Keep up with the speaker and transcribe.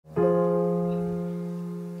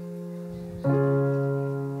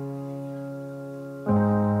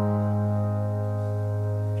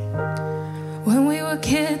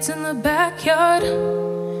the backyard,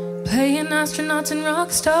 playing astronauts and rock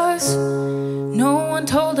stars. No one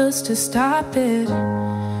told us to stop it,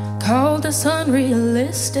 called us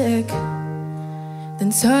unrealistic. Then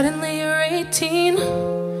suddenly you're 18,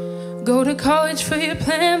 go to college for your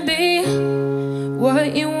plan B.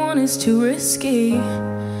 What you want is too risky,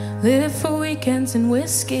 live for weekends and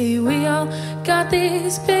whiskey. We all got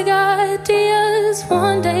these big ideas,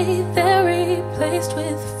 one day they're replaced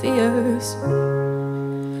with fears.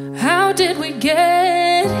 How did we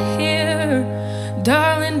get here?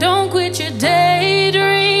 Darling, don't quit your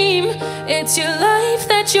daydream. It's your life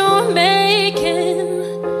that you're making.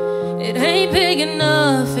 It ain't big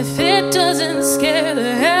enough if it doesn't scare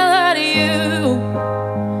the hell out of you.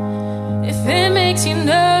 If it makes you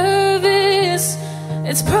nervous,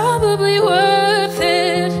 it's probably worth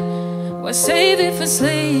it. Why save it for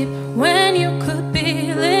sleep when you could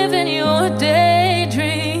be living your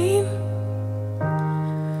daydream?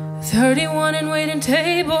 31 and waiting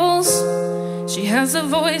tables, she has the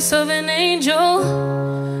voice of an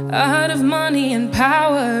angel. Out of money and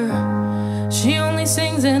power, she only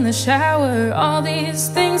sings in the shower. All these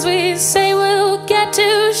things we say we'll get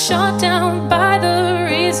to, shot down by the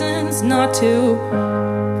reasons not to.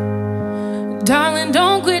 Darling,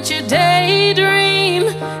 don't quit your daydream.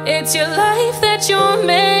 It's your life that you're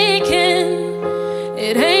making.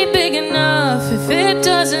 It ain't big enough if it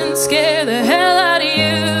doesn't scare the hell out of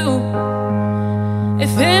you.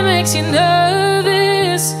 If it makes you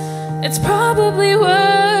nervous, it's probably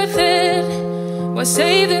worth it. Why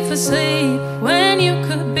save it for sleep when you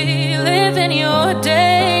could be living your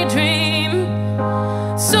daydream?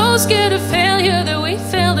 So scared of failure that we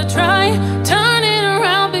fail to try, turn it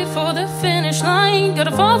around before the finish line.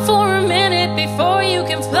 Gotta fall for a minute before you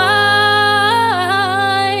can fly.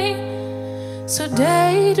 So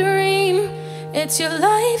daydream, it's your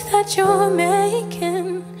life that you're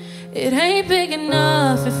making. It ain't big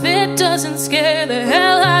enough if it doesn't scare the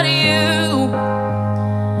hell out of you.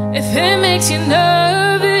 If it makes you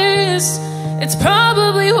nervous, it's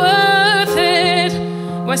probably worth it.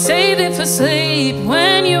 Why save it for sleep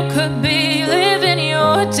when you could be living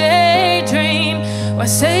your daydream? Why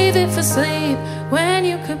save it for sleep when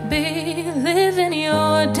you could be living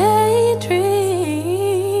your daydream?